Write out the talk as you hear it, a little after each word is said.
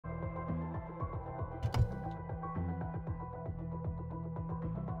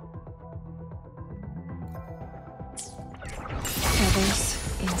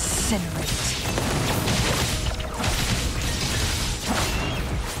Incinerate.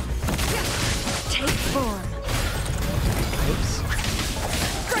 Take form. Oops.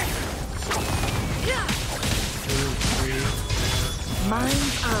 2, 3, 4,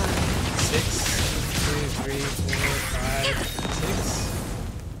 Mind's eye. 6. 2, 3, 4, 5,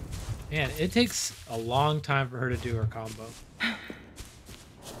 6. Man, it takes a long time for her to do her combo.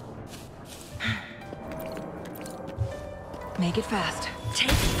 Make it fast.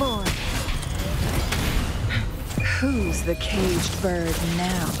 Take form. Who's the caged bird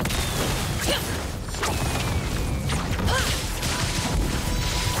now?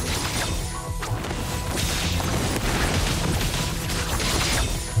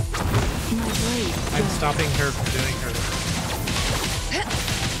 My blade. I'm stopping her from doing her.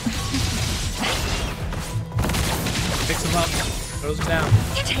 Picks him up, throws him down.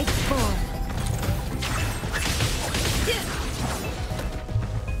 Take form.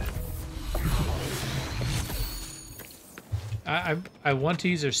 I want to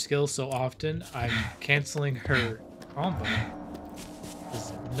use her skill so often, I'm canceling her combo.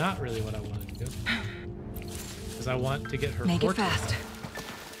 Is not really what I wanted to do. Because I want to get her Make it portrait. fast.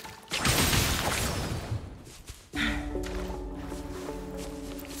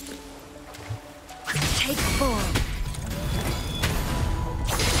 Take form.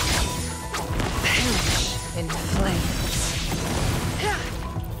 Perish in flames.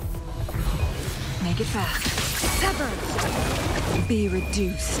 Make it fast. Sever. Be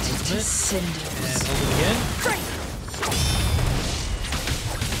reduced to And cinders. hold it again.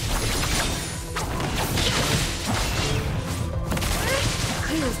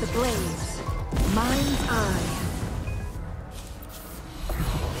 Clears the blaze. Mind's eye.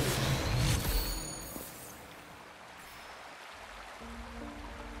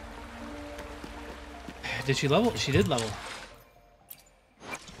 Did she level? She did level.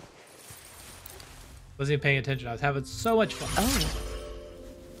 Wasn't even paying attention. I was having so much fun. Oh.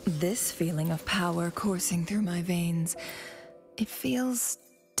 This feeling of power coursing through my veins. It feels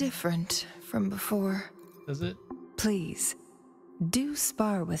different from before. Does it? Please, do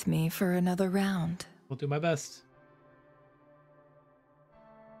spar with me for another round. Will do my best.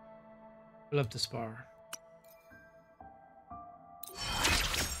 I love to spar.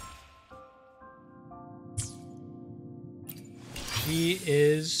 She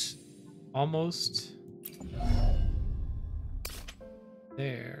is almost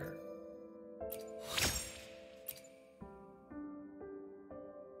there.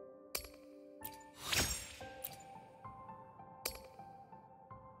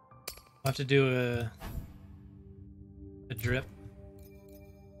 I'll have to do a drip.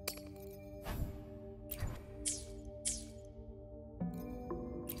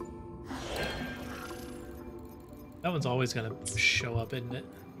 That one's always gonna show up, isn't it?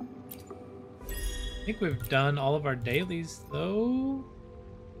 I think we've done all of our dailies, though.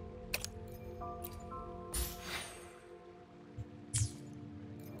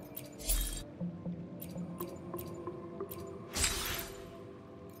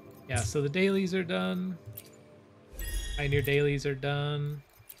 Yeah, so the dailies are done. Pioneer dailies are done.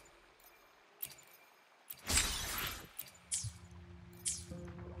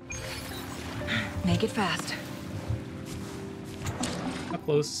 Make it fast. How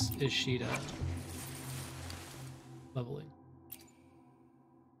close is she to leveling?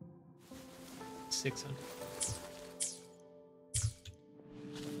 600.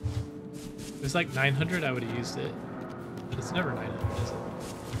 It was like 900, I would have used it. But it's never 900, is it?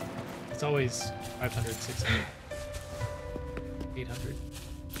 It's always 500, 600, 800.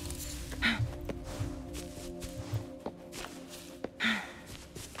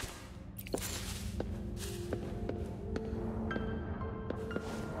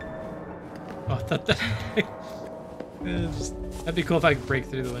 Oh, I thought that... that'd be cool if I could break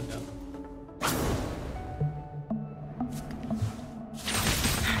through the window.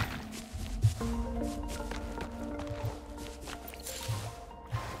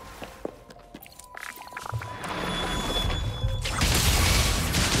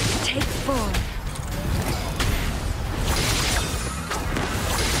 Take form.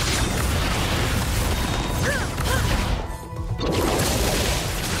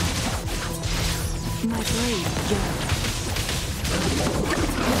 My blade yearns.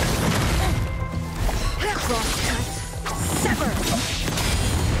 Cross cut. Sever.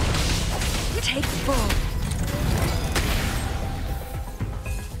 Take form.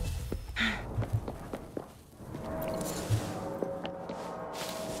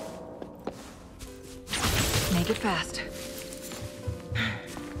 Make it fast.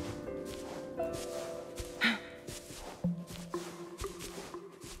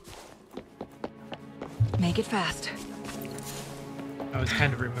 Make it fast. I always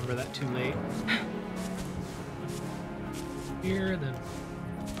kind of remember that too late. Here, and then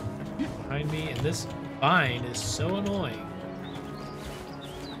behind me, and this vine is so annoying.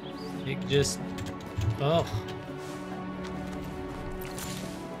 It just, oh.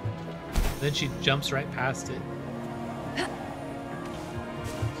 Then she jumps right past it. So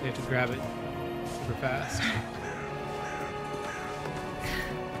you have to grab it super fast.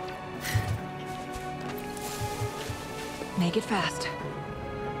 Make it fast.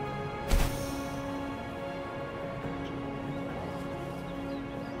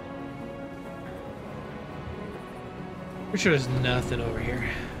 Pretty sure there's nothing over here.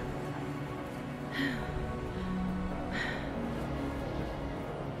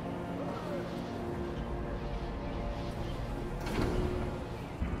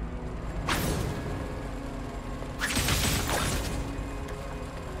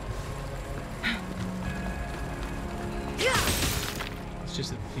 It's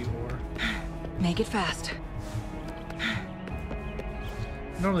just a few more. Make it fast.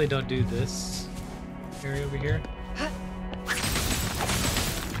 Normally don't do this area over here.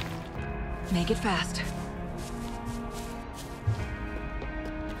 Make it fast.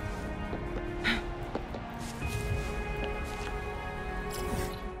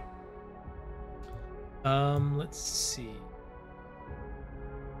 Let's see. You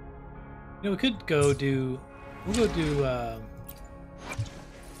know, we could go do. We'll go do.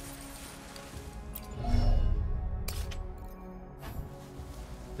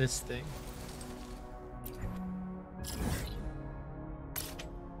 This thing.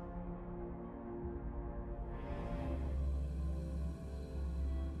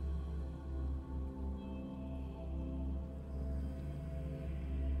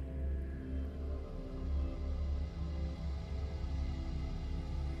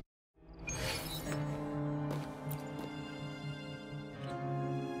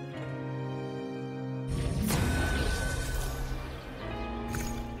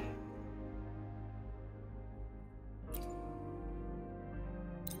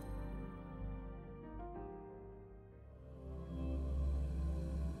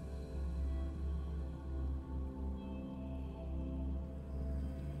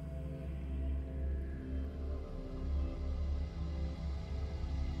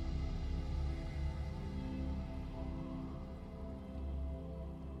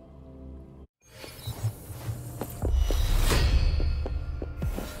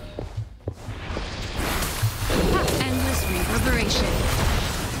 Reverberation.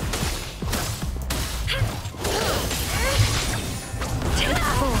 Take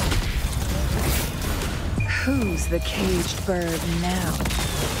form. Who's the caged bird now?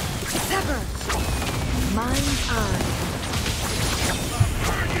 Sever. Mind's eye.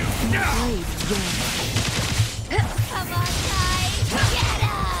 Blade young. Come on, guys! Get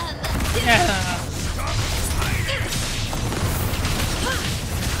him! Yeah.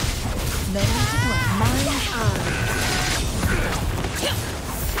 Mind's eye.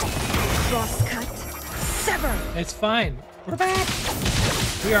 Crosscut. Sever. It's fine. We're back.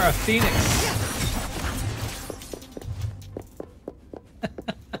 We are a phoenix.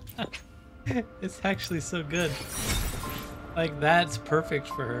 It's actually so good. Like, that's perfect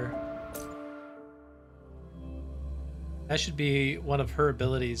for her. That should be one of her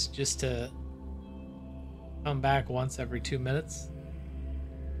abilities, just to come back once every 2 minutes.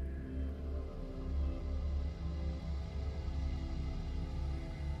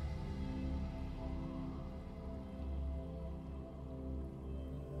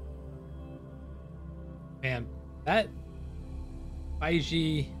 Man, that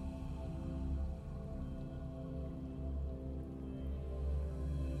 5G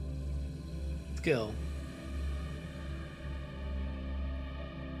skill.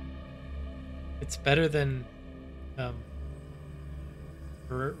 It's better than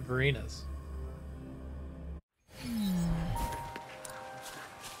Verina's.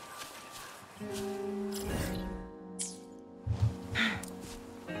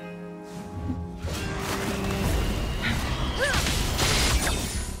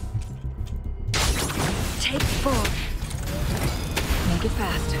 Take form. Make it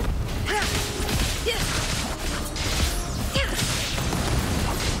fast.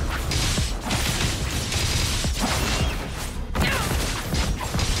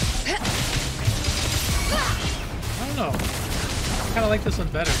 I don't know. I kind of like this one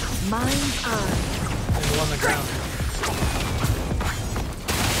better Mind's eye. than the one on the ground.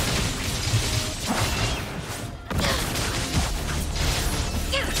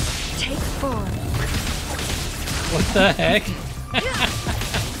 Take form. What the heck?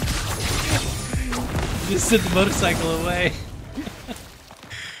 just sent the motorcycle away.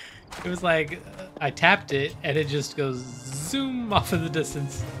 It was like I tapped it and it just goes zoom off in the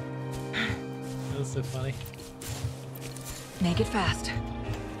distance. That was so funny. Make it fast.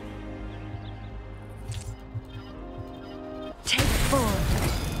 Take form.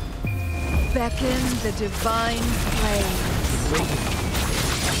 Beckon the divine flames.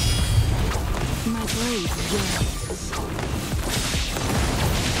 My blade yearns.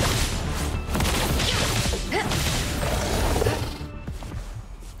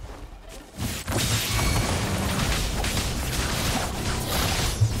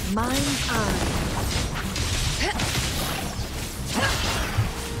 Mind's eye.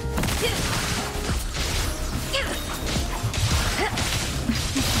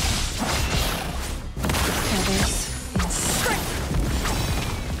 Feathers in strength.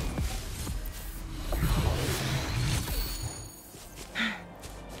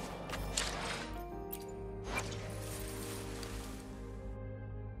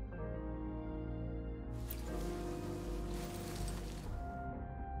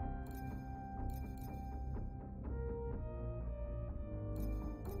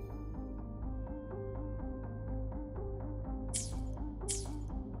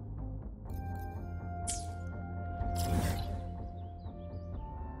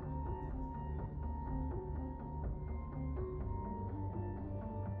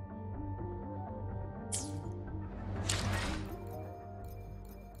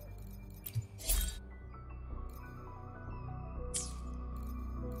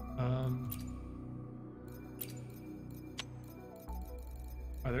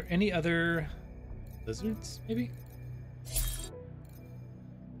 Are there any other lizards, maybe?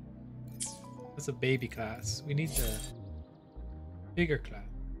 That's a baby class. We need the bigger class.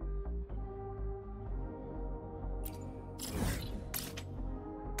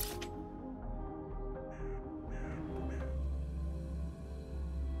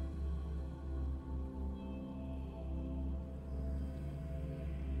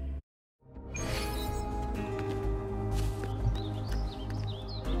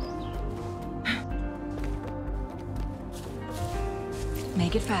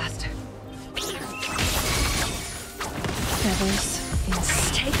 Make it fast. Feathers in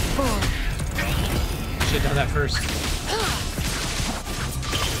take form. Should have done that first.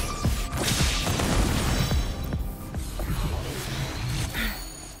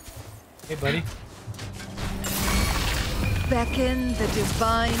 Hey, buddy. Beckon the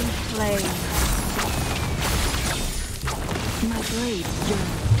divine flame. My blade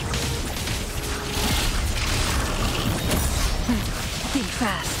yearns. Think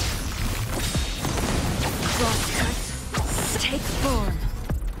fast. Cross cut. Take form.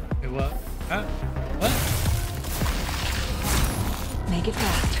 Hey, what? Huh? What? Make it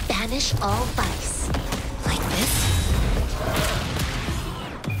fast. Banish all vice. Like this?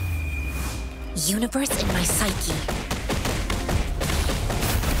 Universe in my psyche.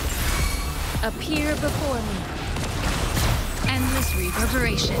 Appear before me. Endless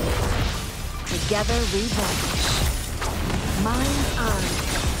reverberation. Together we vanish. Mind's eye.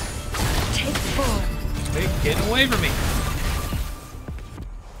 Take form. Hey, get away from me!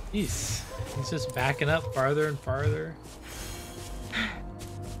 Jeez. He's just backing up farther and farther.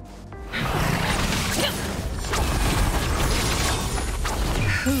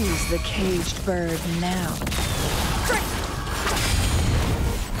 Who's the caged bird now?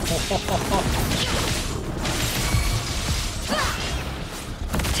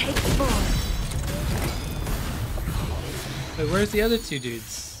 Take form. Wait, where's the other two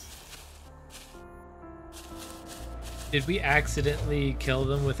dudes? Did we accidentally kill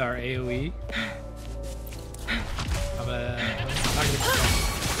them with our AoE? I'm not gonna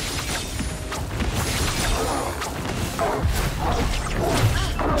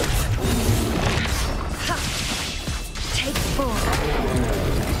Take form.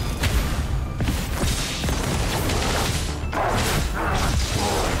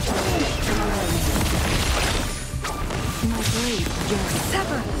 My blade yearns.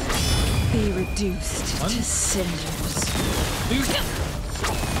 Sever. Be reduced to cinders. 2,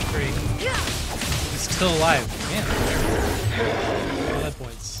 3. He's still alive. Man. All that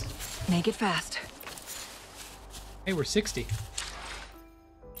points. Make it fast. Hey, we're 60.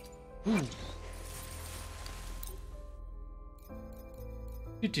 Ooh.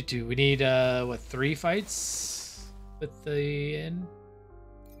 We need, what, 3 fights with the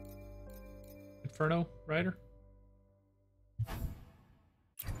Inferno Rider?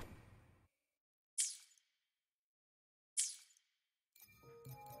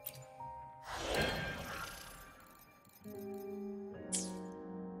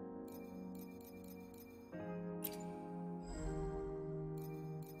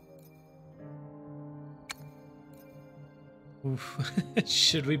 Oof.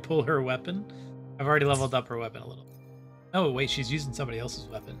 Should we pull her weapon? I've already leveled up her weapon a little. Oh, wait, she's using somebody else's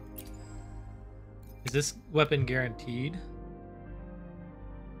weapon. Is this weapon guaranteed?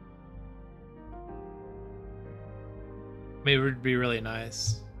 I mean, it would be really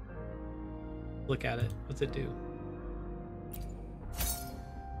nice. Look at it. What's it do?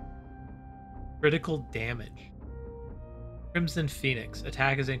 Critical damage. Crimson Phoenix.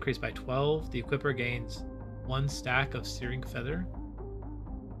 Attack is increased by 12. The equipper gains 1 stack of Searing Feather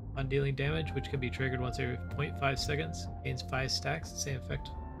on dealing damage, which can be triggered once every 0.5 seconds. Gains 5 stacks. Same effect.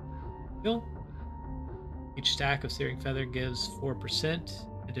 Kill. Each stack of Searing Feather gives 4%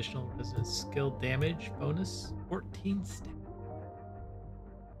 additional resonant skill damage bonus. 14 stacks.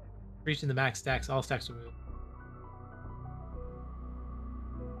 Reaching the max stacks, all stacks will move.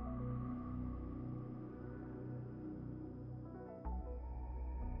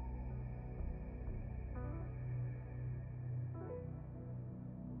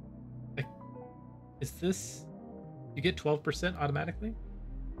 Is this... You get 12% automatically?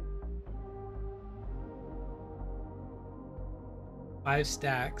 5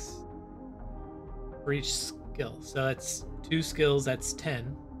 stacks for each skill. So that's 2 skills, that's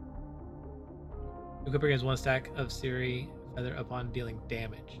 10. Equipper gains 1 stack of Searing Feather upon dealing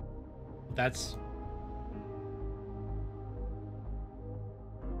damage. That's...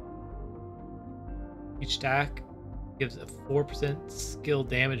 Each stack gives a 4% skill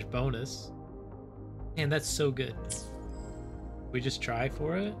damage bonus. Man, that's so good. We just try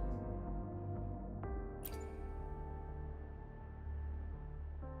for it?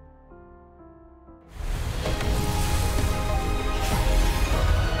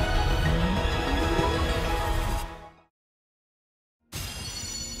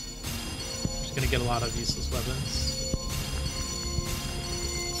 Just gonna get a lot of useless weapons.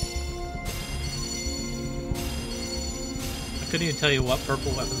 I couldn't even tell you what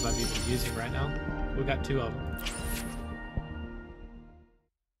purple weapons I'm even using right now. We got 2 of them.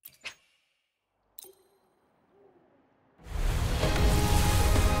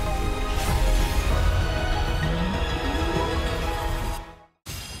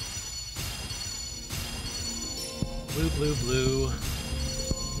 Blue, blue, blue.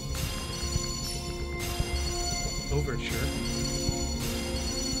 Overture.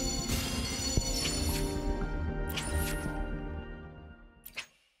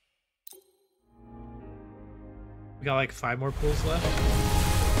 We got like 5 more pulls left.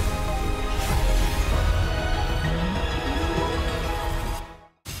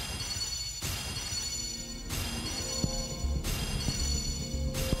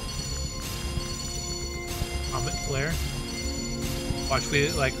 Comet Flare. Watch, we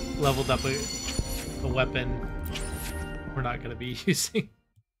like leveled up a weapon we're not gonna be using.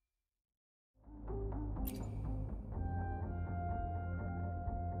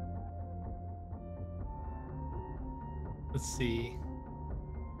 Let's see.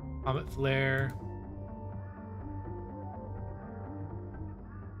 Comet Flare.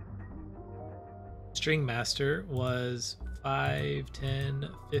 String Master was 5, 10,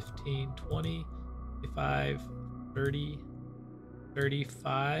 15, 20, 25, 30,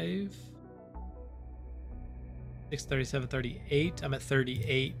 35, 6, 37, 38. I'm at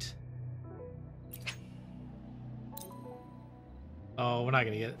 38. Oh, we're not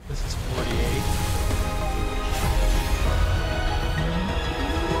gonna get it. This is 48.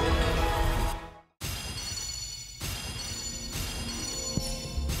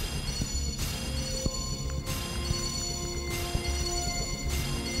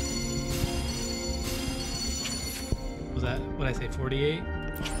 Was that, what did I say, 48?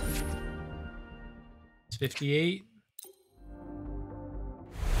 It's 58.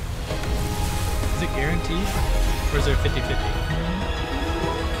 Is it guaranteed? Or is there 50-50?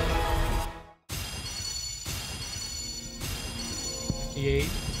 58,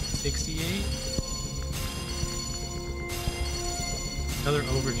 68. Another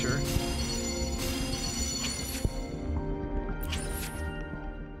overture.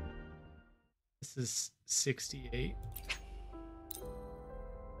 This is 68.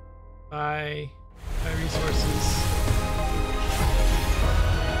 Buy resources.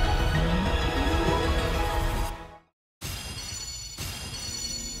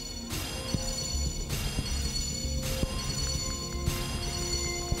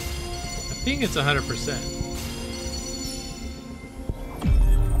 I think it's 100%.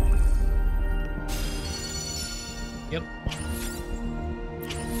 Yep.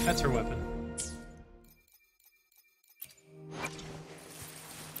 That's her weapon.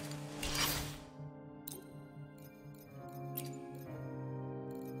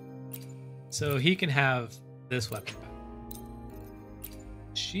 So he can have this weapon back.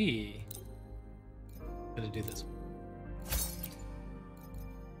 she gonna do this one.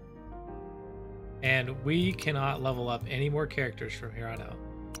 And we cannot level up any more characters from here on out.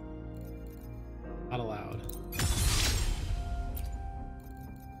 Not allowed.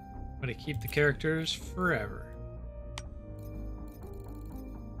 I'm gonna keep the characters forever.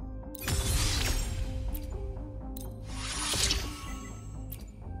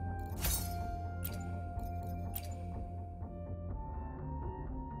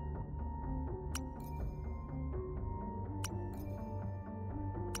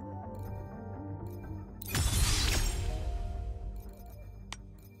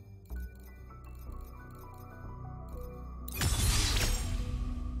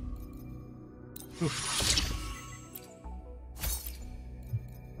 Oof.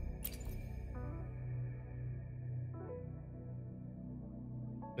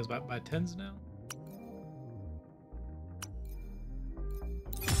 Goes by tens now.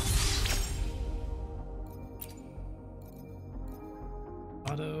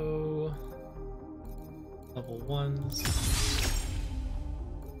 Auto level ones.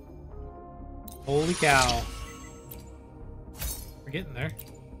 Holy cow. We're getting there.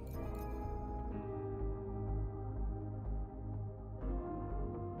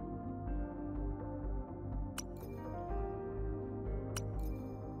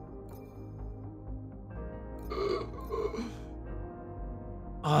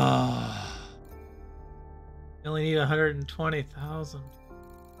 Ah, you only need 120,000. How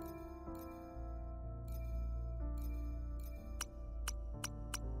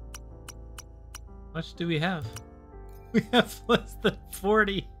much do we have? We have less than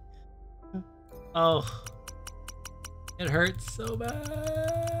 40. Oh, it hurts so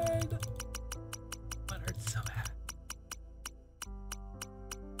bad. It hurts so bad.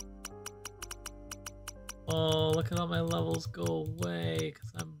 Oh, look at all my levels go away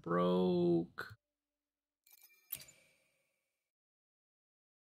because I'm broke.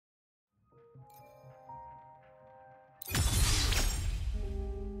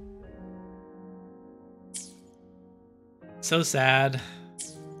 So sad.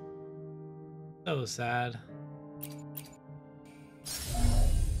 So sad. Can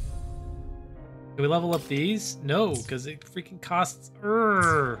we level up these? No, because it freaking costs.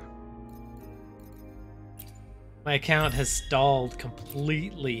 My account has stalled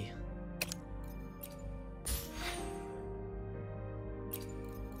completely.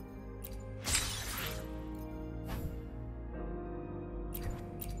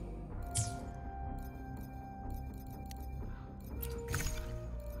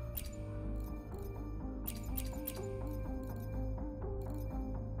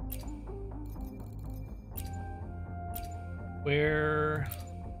 Where?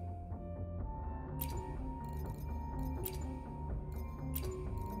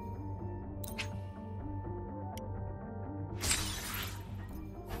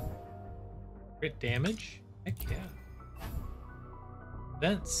 Crit damage? Heck yeah.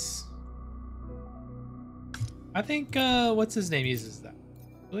 Vents. I think, what's his name uses that?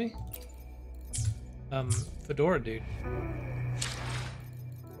 Really? Fedora dude.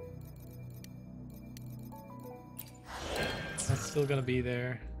 That's still gonna be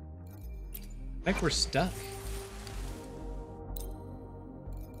there. I think we're stuck.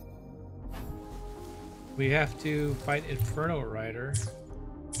 We have to fight Inferno Rider.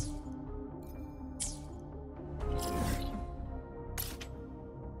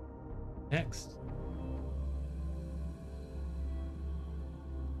 Next.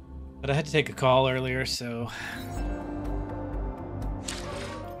 But I had to take a call earlier, so...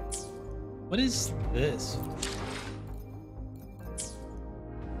 What is this?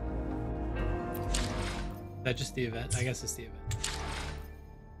 Is that just the event? I guess it's the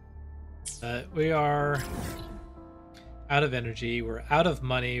event. We are out of energy, we're out of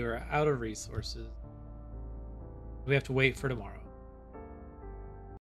money, we're out of resources. We have to wait for tomorrow.